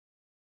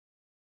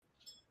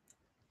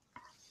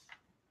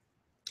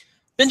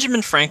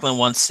Benjamin Franklin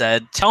once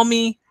said, "Tell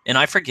me and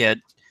I forget,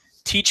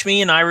 teach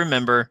me and I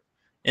remember,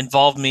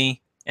 involve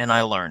me and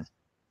I learn."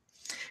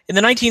 In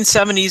the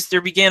 1970s,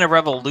 there began a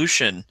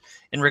revolution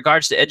in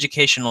regards to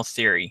educational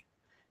theory.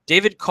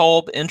 David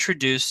Kolb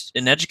introduced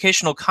an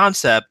educational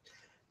concept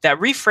that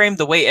reframed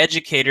the way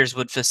educators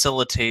would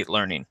facilitate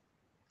learning.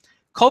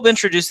 Kolb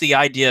introduced the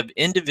idea of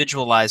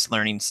individualized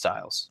learning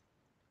styles.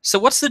 So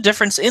what's the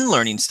difference in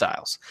learning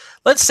styles?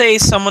 Let's say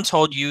someone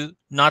told you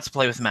not to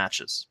play with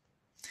matches.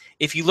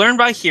 If you learn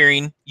by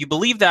hearing, you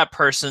believe that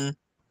person,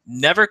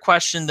 never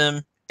questioned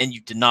them, and you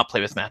did not play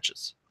with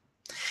matches.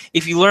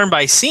 If you learn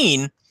by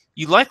seeing,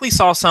 you likely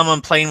saw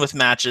someone playing with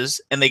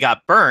matches and they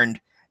got burned,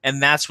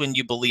 and that's when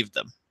you believed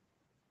them.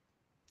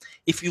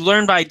 If you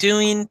learn by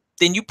doing,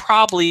 then you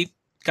probably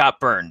got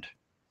burned.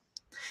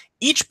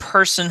 Each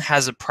person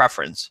has a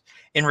preference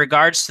in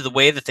regards to the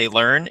way that they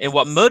learn and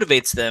what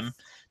motivates them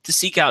to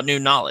seek out new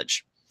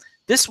knowledge.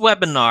 This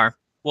webinar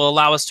will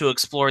allow us to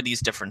explore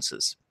these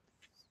differences.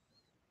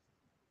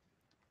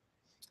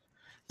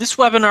 This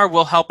webinar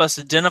will help us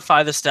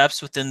identify the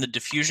steps within the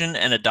diffusion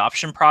and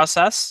adoption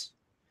process,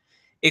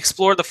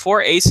 explore the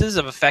 4 ACEs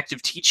of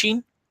effective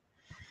teaching,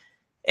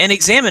 and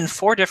examine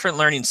 4 different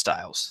learning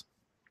styles.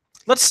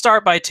 Let's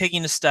start by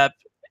taking a step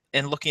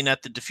and looking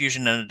at the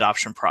diffusion and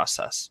adoption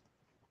process.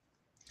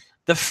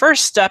 The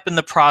first step in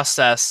the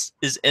process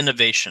is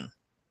innovation.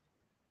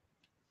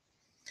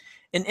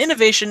 An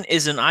innovation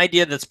is an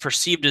idea that's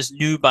perceived as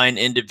new by an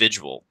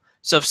individual.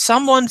 So if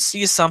someone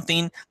sees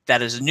something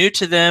that is new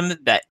to them,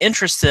 that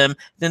interests them,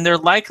 then they're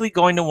likely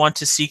going to want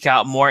to seek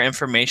out more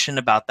information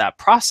about that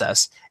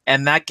process,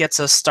 and that gets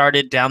us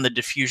started down the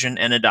diffusion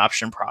and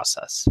adoption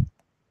process.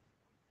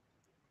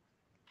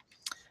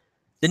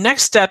 The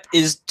next step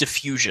is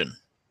diffusion.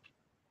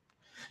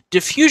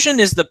 Diffusion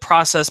is the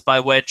process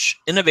by which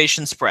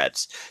innovation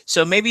spreads.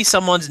 So maybe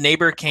someone's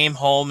neighbor came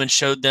home and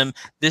showed them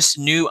this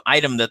new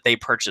item that they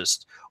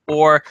purchased,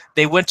 or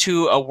they went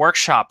to a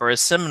workshop or a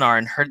seminar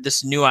and heard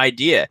this new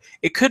idea.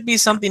 It could be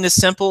something as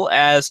simple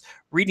as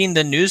reading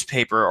the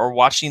newspaper or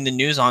watching the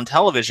news on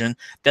television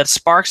that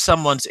sparks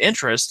someone's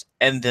interest,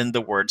 and then the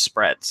word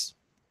spreads.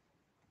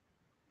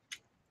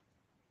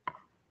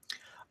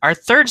 Our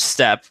third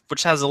step,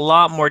 which has a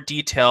lot more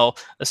detail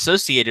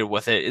associated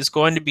with it, is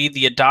going to be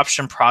the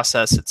adoption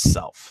process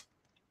itself.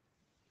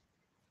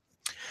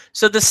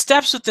 So the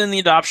steps within the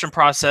adoption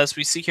process,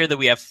 we see here that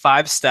we have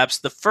 5 steps,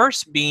 the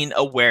first being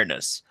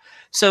awareness.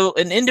 So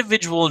an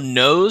individual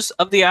knows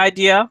of the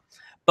idea,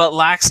 but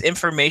lacks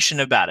information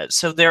about it.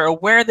 So they're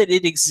aware that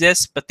it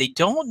exists, but they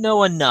don't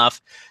know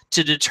enough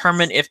to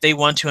determine if they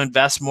want to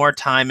invest more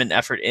time and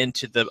effort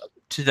into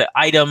the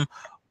item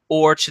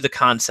or to the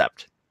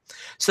concept.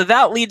 So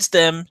that leads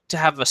them to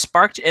have a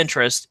sparked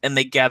interest, and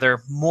they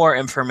gather more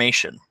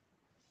information.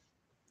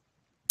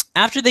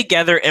 After they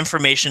gather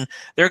information,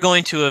 they're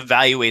going to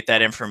evaluate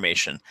that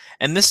information.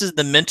 And this is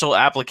the mental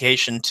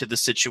application to the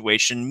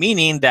situation,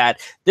 meaning that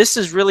this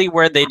is really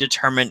where they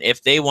determine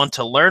if they want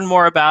to learn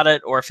more about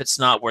it or if it's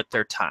not worth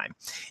their time.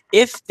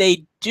 If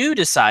they do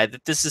decide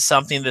that this is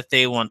something that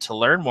they want to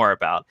learn more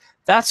about,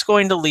 that's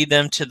going to lead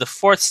them to the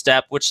 4th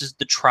step, which is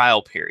the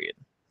trial period.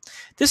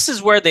 This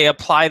is where they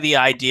apply the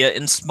idea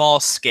in small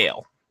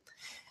scale.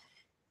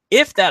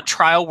 If that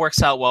trial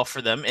works out well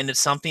for them and it's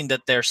something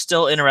that they're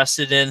still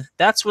interested in,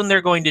 that's when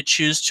they're going to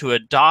choose to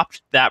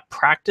adopt that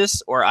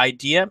practice or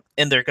idea,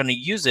 and they're going to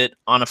use it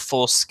on a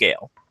full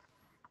scale.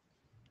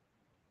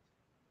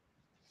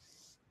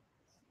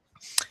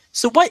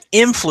 So what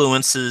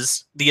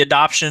influences the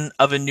adoption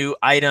of a new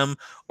item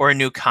or a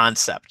new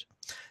concept?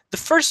 The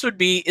first would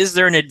be, is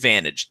there an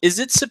advantage? Is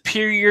it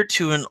superior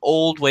to an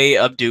old way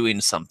of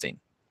doing something?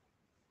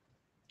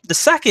 The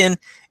second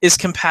is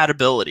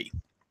compatibility.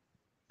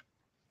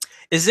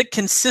 Is it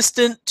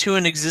consistent to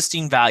an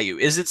existing value?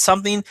 Is it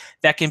something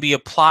that can be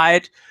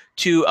applied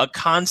to a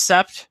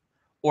concept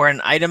or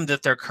an item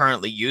that they're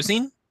currently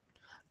using?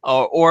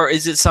 Or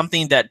is it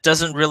something that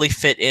doesn't really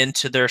fit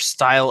into their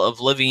style of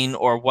living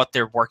or what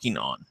they're working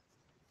on?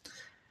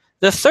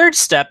 The third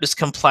step is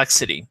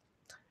complexity.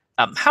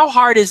 How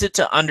hard is it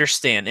to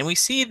understand? And we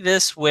see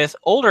this with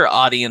older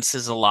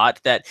audiences a lot,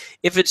 that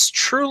if it's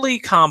truly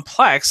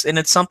complex and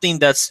it's something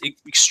that's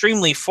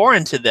extremely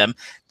foreign to them,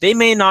 they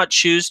may not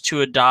choose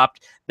to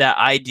adopt that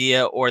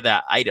idea or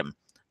that item.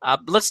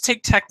 Let's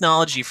take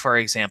technology, for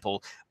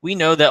example. We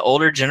know that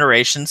older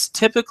generations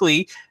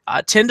typically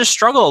tend to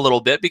struggle a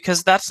little bit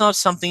because that's not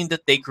something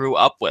that they grew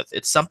up with.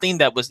 It's something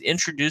that was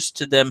introduced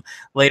to them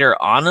later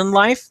on in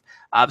life,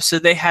 so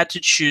they had to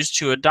choose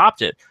to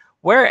adopt it.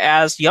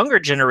 Whereas younger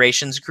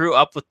generations grew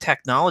up with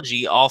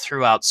technology all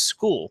throughout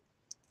school.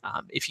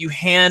 If you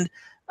hand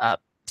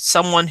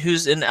someone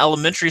who's in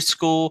elementary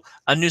school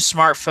a new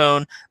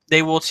smartphone,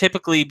 they will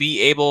typically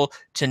be able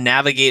to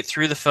navigate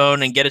through the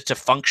phone and get it to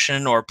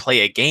function or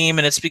play a game.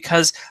 And it's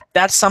because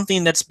that's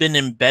something that's been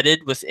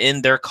embedded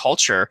within their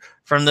culture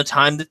from the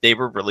time that they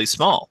were really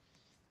small.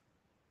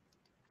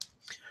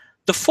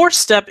 The 4th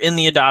step in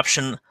the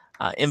adoption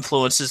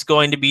influence is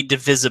going to be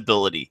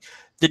divisibility.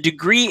 The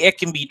degree it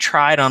can be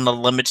tried on a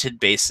limited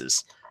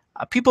basis.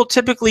 People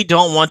typically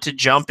don't want to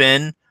jump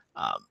in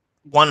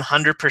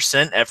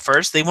 100% at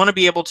first. They want to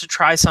be able to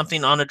try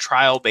something on a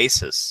trial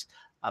basis.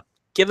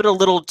 Give it a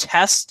little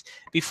test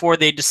before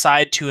they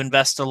decide to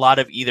invest a lot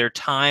of either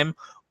time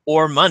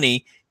or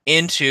money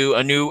into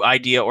a new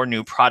idea or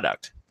new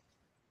product.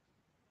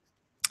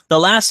 The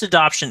last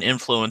adoption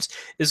influence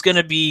is going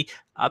to be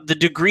the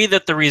degree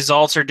that the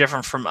results are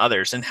different from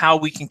others and how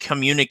we can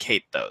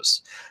communicate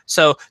those.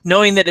 So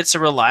knowing that it's a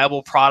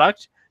reliable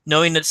product,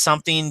 knowing it's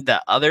something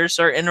that others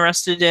are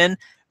interested in,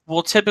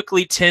 will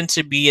typically tend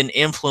to be an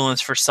influence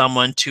for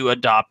someone to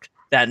adopt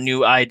that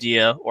new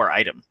idea or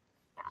item.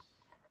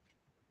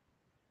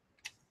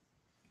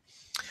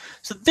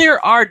 So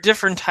there are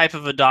different type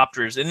of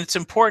adopters, and it's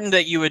important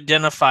that you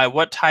identify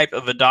what type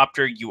of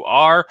adopter you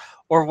are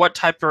or what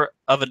type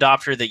of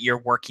adopter that you're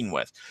working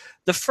with.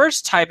 The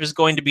first type is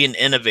going to be an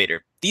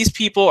innovator. These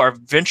people are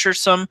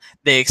venturesome,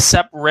 they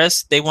accept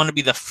risks, they want to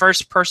be the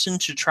first person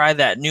to try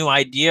that new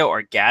idea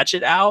or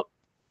gadget out.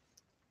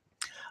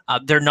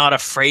 They're not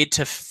afraid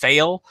to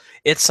fail.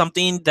 It's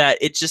something that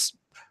it just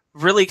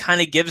really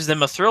kind of gives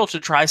them a thrill to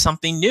try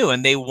something new,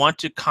 and they want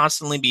to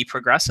constantly be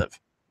progressive.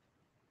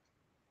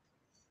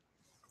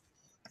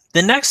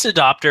 The next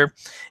adopter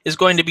is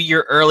going to be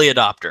your early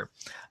adopter.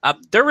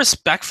 They're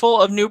respectful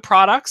of new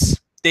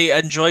products. They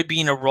enjoy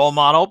being a role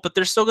model, but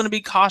they're still going to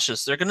be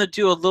cautious. They're going to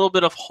do a little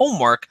bit of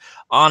homework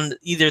on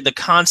either the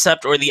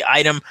concept or the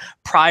item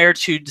prior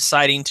to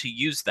deciding to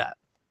use that.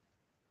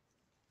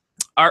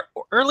 Our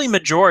early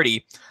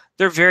majority,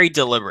 they're very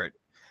deliberate.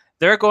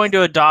 They're going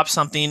to adopt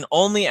something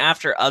only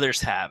after others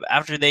have,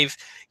 after they've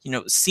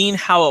seen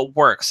how it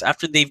works,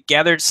 after they've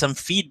gathered some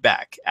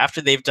feedback, after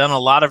they've done a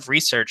lot of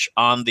research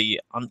on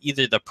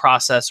either the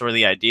process or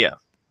the idea.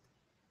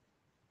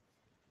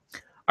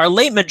 Our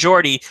late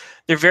majority,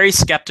 they're very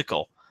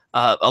skeptical.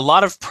 A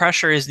lot of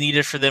pressure is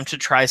needed for them to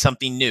try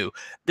something new.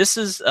 This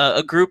is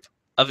a group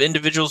of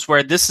individuals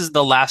where this is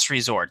the last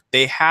resort.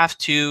 They have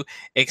to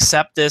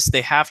accept this.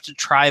 They have to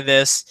try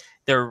this.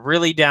 They're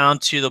really down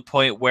to the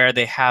point where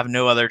they have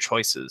no other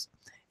choices.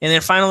 And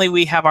then finally,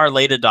 we have our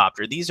late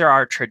adopter. These are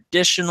our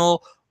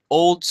traditional,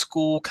 old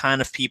school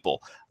kind of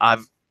people.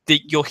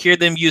 You'll hear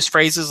them use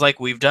phrases like,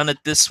 we've done it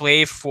this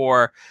way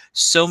for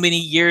so many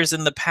years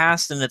in the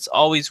past and it's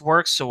always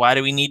worked, so why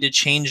do we need to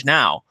change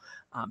now?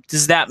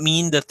 Does that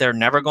mean that they're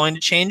never going to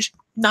change?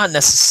 Not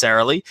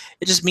necessarily.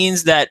 It just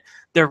means that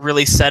they're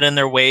really set in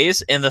their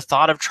ways, and the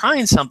thought of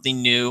trying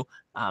something new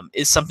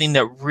is something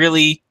that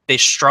really they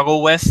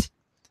struggle with,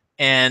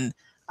 and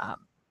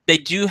they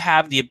do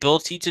have the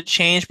ability to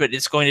change, but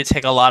it's going to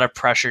take a lot of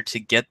pressure to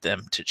get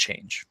them to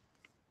change.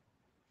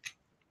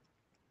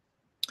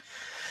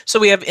 So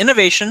we have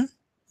innovation,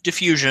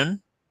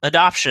 diffusion,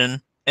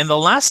 adoption, and the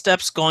last step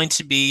is going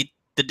to be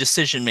the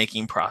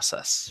decision-making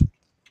process.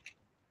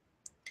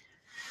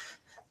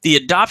 The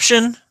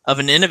adoption of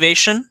an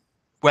innovation,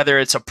 whether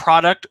it's a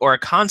product or a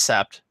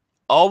concept,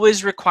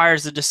 always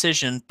requires a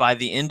decision by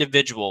the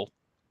individual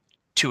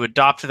to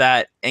adopt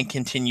that and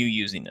continue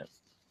using it.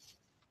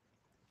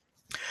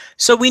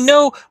 So we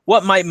know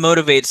what might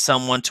motivate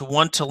someone to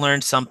want to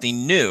learn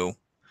something new.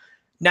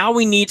 Now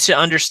we need to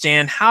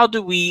understand, how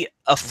do we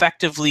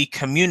effectively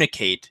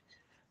communicate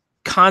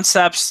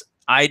concepts,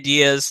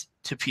 ideas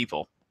to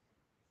people?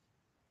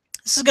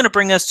 This is going to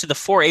bring us to the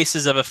 4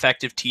 ACEs of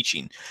effective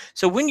teaching.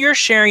 So when you're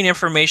sharing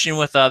information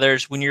with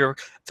others, when you're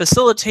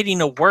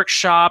facilitating a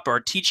workshop or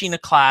teaching a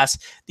class,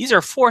 these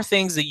are 4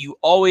 things that you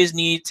always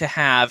need to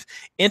have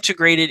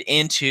integrated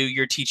into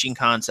your teaching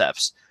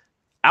concepts: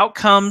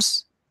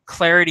 outcomes,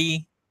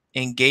 clarity,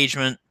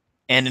 engagement,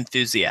 and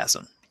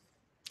enthusiasm.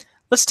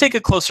 Let's take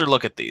a closer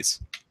look at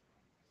these.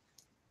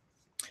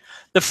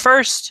 The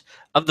first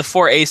of the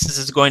 4 ACEs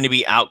is going to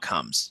be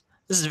outcomes.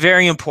 This is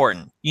very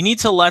important. You need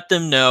to let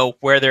them know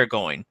where they're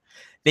going.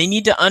 They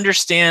need to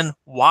understand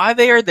why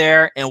they are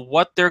there and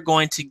what they're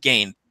going to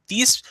gain.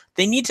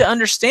 They need to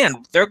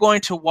understand they're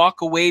going to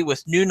walk away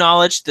with new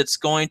knowledge that's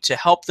going to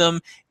help them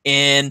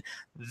in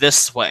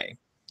this way.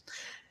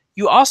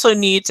 You also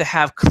need to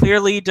have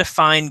clearly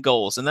defined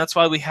goals, and that's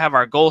why we have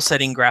our goal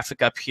setting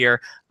graphic up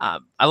here.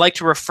 I like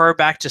to refer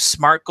back to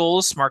SMART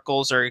goals. SMART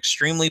goals are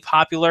extremely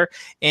popular,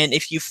 and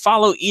if you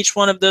follow each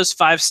one of those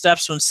 5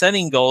 steps when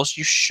setting goals,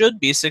 you should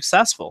be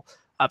successful.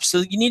 So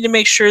you need to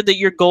make sure that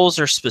your goals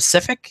are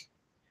specific,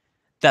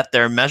 that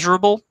they're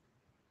measurable,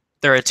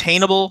 they're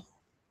attainable,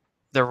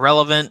 they're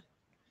relevant,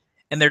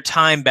 and they're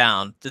time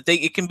bound, that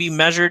it can be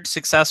measured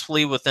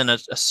successfully within a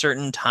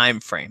certain time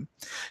frame.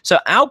 So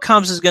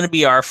outcomes is going to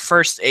be our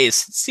first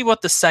ACE. Let's see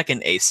what the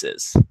second ACE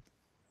is.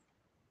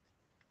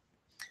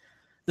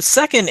 The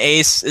second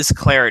ACE is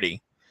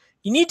clarity.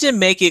 You need to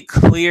make it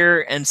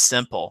clear and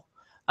simple.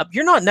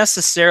 You're not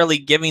necessarily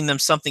giving them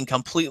something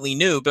completely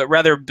new, but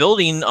rather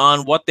building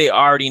on what they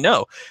already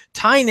know.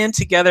 Tying in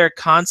together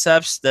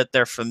concepts that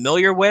they're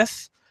familiar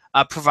with,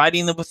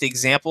 providing them with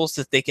examples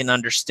that they can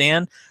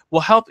understand,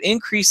 will help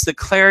increase the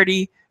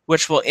clarity,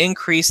 which will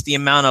increase the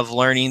amount of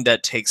learning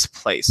that takes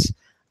place.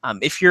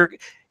 If you're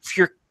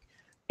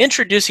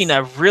introducing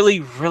a really,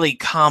 really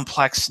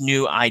complex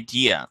new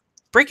idea,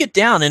 break it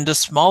down into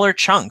smaller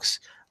chunks.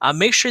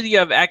 Make sure that you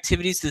have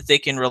activities that they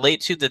can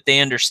relate to, that they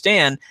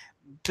understand,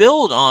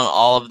 build on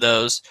all of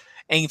those,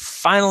 and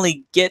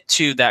finally get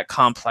to that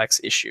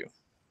complex issue.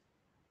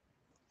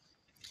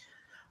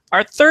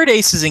 Our third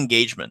ACE is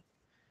engagement.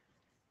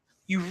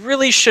 You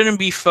really shouldn't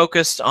be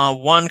focused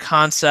on one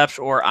concept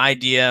or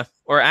idea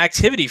or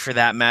activity for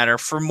that matter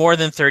for more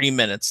than 30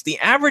 minutes. The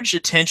average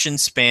attention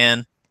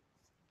span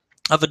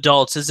of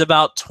adults is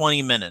about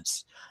 20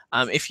 minutes.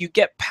 If you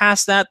get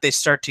past that, they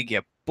start to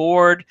get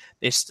bored.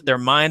 Their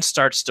mind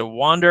starts to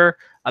wander.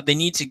 They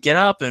need to get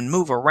up and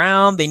move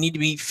around. They need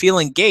to feel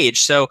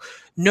engaged. So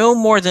no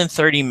more than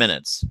 30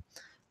 minutes.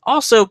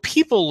 Also,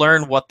 people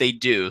learn what they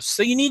do,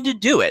 so you need to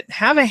do it.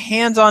 Have a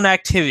hands-on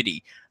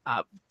activity.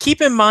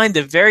 Keep in mind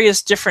the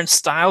various different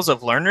styles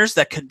of learners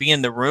that could be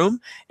in the room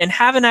and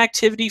have an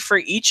activity for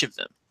each of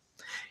them.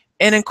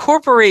 And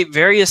incorporate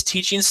various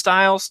teaching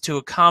styles to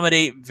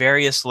accommodate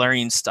various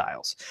learning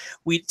styles.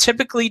 We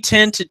typically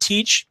tend to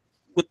teach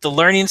with the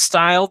learning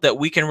style that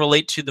we can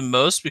relate to the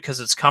most because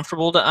it's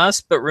comfortable to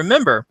us. But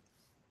remember,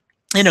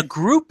 in a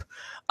group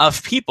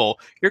of people,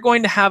 you're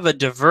going to have a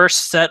diverse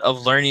set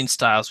of learning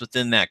styles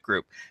within that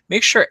group.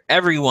 Make sure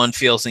everyone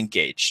feels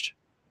engaged.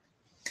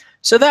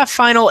 So that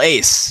final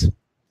ACE.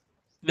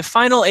 The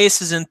final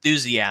ACE is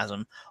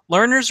enthusiasm.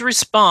 Learners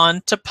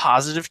respond to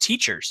positive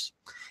teachers.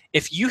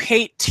 If you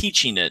hate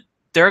teaching it,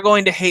 they're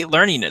going to hate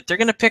learning it. They're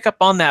going to pick up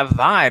on that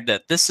vibe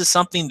that this is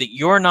something that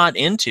you're not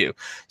into.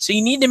 So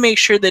you need to make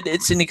sure that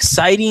it's an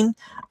exciting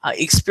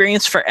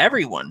experience for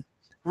everyone.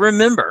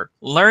 Remember,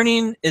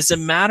 learning is a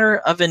matter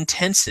of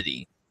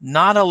intensity,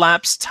 not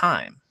elapsed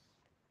time.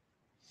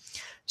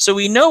 So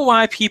we know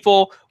why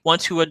people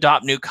want to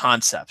adopt new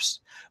concepts.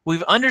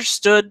 We've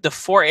understood the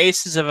 4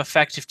 ACEs of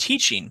effective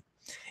teaching.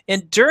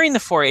 And during the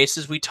 4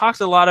 ACEs, we talked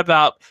a lot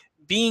about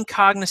being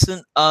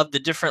cognizant of the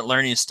different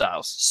learning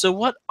styles. So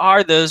what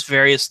are those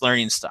various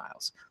learning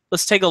styles?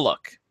 Let's take a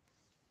look.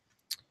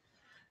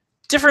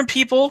 Different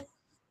people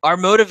are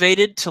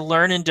motivated to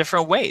learn in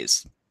different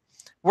ways.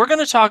 We're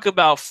going to talk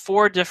about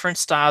 4 different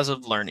styles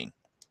of learning.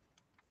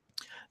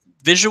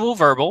 Visual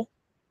verbal,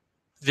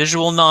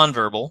 visual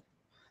nonverbal,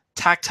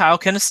 tactile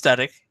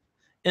kinesthetic,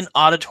 and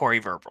auditory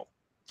verbal.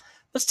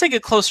 Let's take a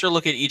closer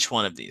look at each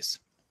one of these.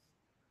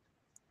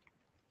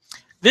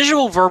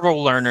 Visual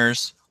verbal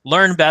learners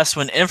learn best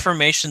when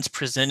information is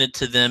presented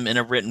to them in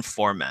a written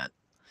format.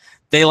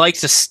 They like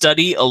to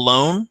study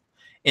alone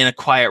in a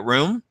quiet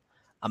room.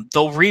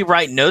 They'll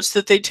rewrite notes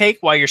that they take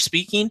while you're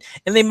speaking,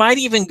 and they might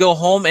even go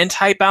home and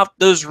type out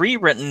those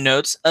rewritten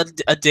notes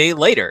a day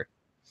later.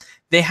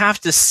 They have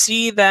to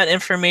see that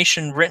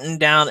information written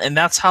down, and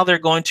that's how they're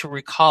going to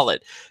recall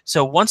it.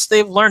 So once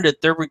they've learned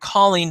it, they're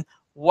recalling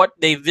what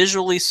they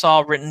visually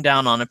saw written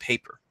down on a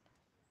paper.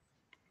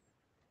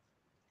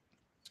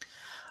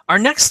 Our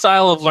next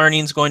style of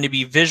learning is going to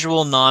be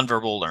visual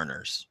nonverbal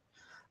learners.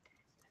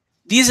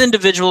 These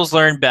individuals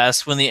learn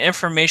best when the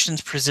information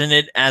is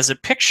presented as a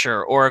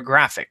picture or a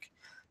graphic.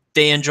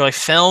 They enjoy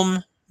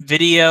film,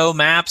 video,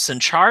 maps,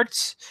 and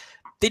charts.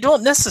 They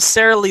don't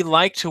necessarily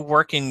like to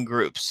work in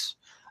groups.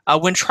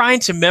 When trying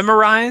to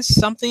memorize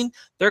something,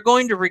 they're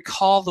going to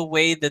recall the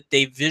way that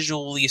they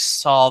visually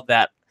saw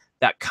that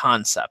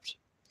concept.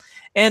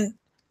 And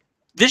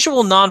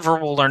visual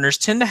nonverbal learners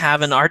tend to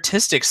have an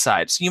artistic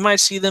side. So you might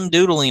see them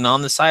doodling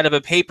on the side of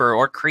a paper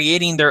or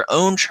creating their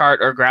own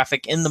chart or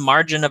graphic in the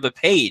margin of a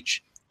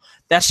page.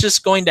 That's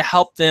just going to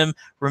help them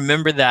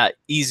remember that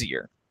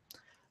easier.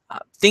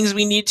 Things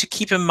we need to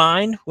keep in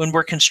mind when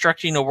we're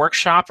constructing a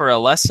workshop or a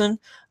lesson.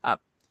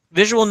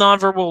 Visual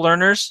nonverbal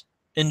learners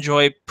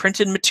enjoy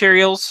printed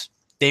materials.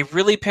 They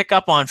really pick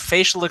up on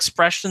facial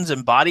expressions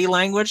and body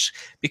language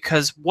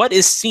because what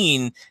is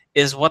seen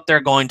is what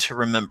they're going to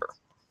remember.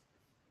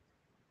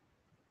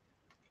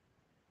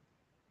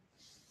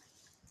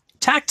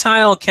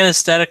 Tactile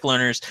kinesthetic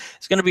learners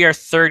is going to be our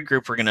third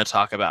group we're going to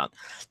talk about.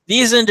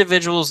 These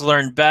individuals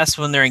learn best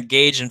when they're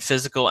engaged in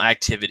physical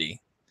activity.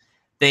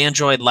 They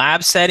enjoy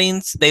lab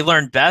settings. They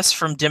learn best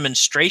from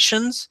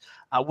demonstrations.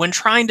 When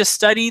trying to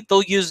study,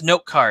 they'll use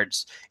note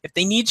cards. If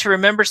they need to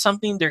remember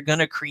something, they're going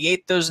to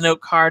create those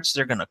note cards.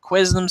 They're going to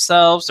quiz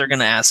themselves. They're going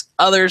to ask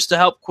others to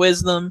help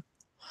quiz them.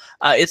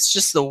 It's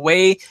just the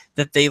way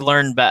that they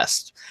learn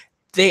best.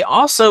 They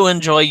also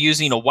enjoy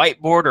using a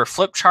whiteboard or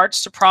flip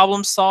charts to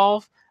problem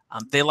solve.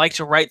 They like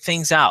to write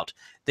things out.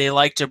 They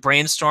like to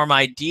brainstorm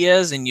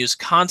ideas and use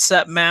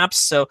concept maps.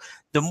 So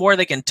the more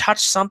they can touch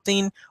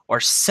something or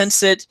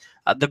sense it,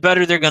 the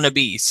better they're going to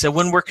be. So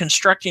when we're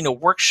constructing a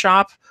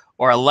workshop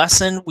or a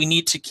lesson, we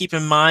need to keep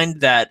in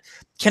mind that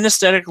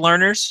kinesthetic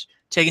learners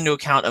take into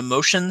account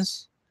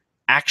emotions,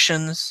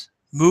 actions,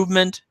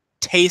 movement,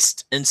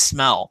 taste, and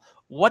smell.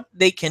 What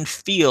they can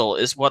feel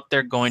is what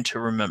they're going to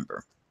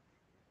remember.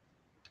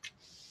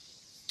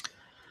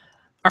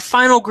 Our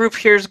final group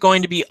here is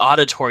going to be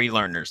auditory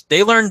learners.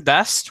 They learn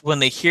best when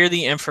they hear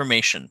the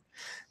information.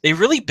 They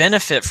really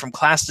benefit from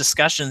class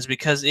discussions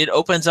because it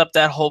opens up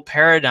that whole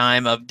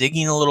paradigm of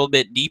digging a little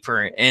bit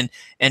deeper and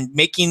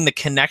making the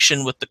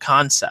connection with the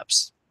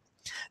concepts.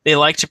 They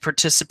like to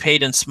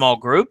participate in small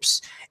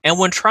groups. And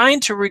when trying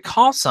to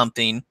recall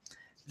something,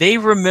 they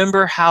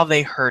remember how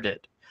they heard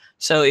it.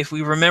 So if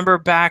we remember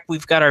back,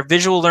 we've got our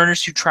visual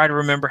learners who try to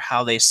remember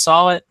how they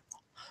saw it.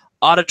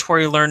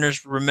 Auditory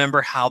learners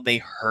remember how they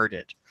heard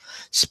it.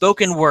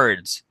 Spoken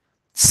words,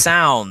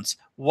 sounds,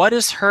 what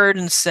is heard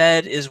and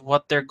said is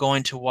what they're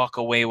going to walk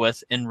away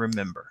with and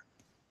remember.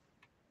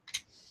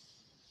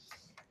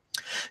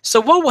 So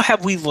what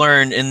have we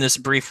learned in this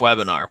brief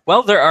webinar?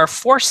 Well, there are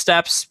 4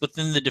 steps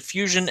within the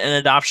diffusion and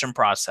adoption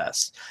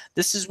process.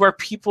 This is where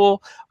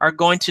people are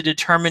going to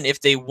determine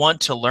if they want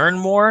to learn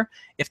more,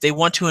 if they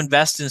want to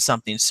invest in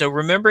something. So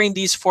remembering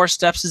these 4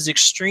 steps is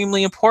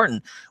extremely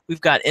important.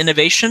 We've got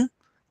innovation,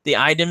 the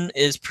item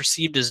is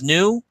perceived as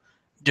new,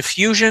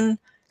 diffusion,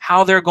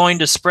 how they're going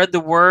to spread the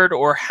word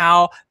or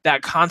how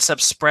that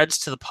concept spreads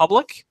to the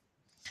public,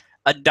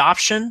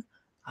 adoption.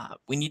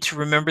 We need to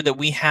remember that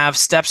we have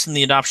steps in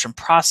the adoption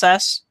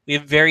process. We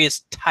have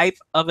various type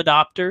of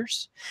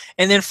adopters.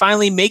 And then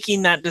finally,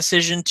 making that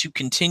decision to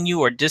continue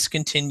or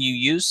discontinue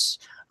use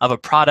of a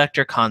product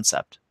or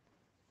concept.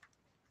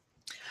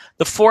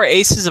 The 4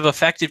 ACEs of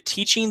effective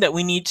teaching that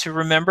we need to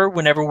remember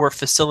whenever we're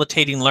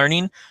facilitating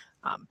learning.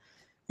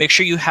 Make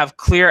sure you have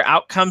clear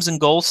outcomes and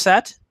goals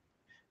set.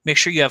 Make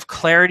sure you have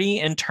clarity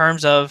in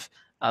terms of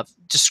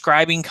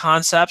describing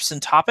concepts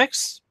and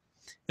topics.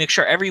 Make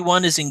sure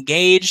everyone is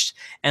engaged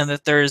and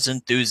that there is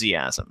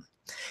enthusiasm.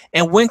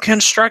 And when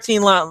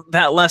constructing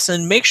that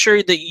lesson, make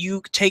sure that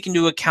you take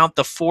into account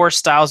the 4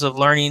 styles of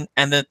learning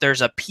and that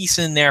there's a piece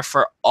in there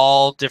for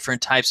all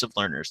different types of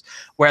learners,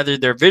 whether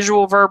they're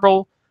visual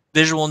verbal,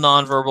 visual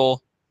nonverbal,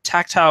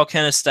 tactile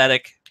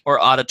kinesthetic, or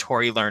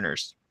auditory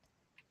learners.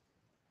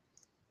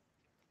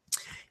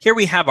 Here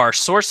we have our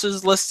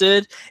sources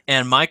listed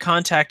and my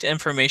contact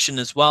information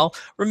as well.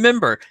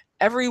 Remember,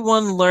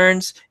 everyone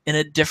learns in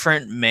a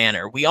different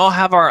manner. We all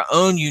have our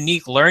own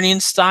unique learning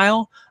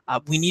style.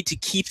 We need to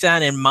keep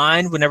that in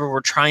mind whenever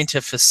we're trying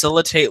to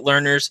facilitate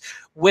learners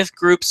with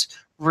groups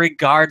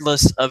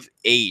regardless of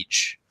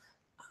age.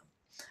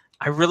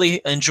 I really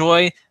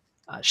enjoy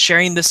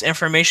sharing this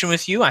information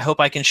with you. I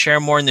hope I can share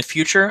more in the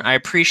future. I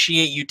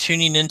appreciate you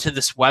tuning into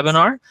this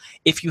webinar.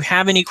 If you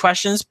have any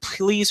questions,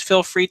 please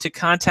feel free to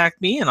contact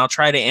me and I'll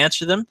try to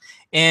answer them.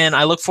 And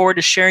I look forward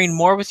to sharing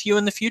more with you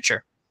in the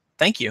future.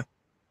 Thank you.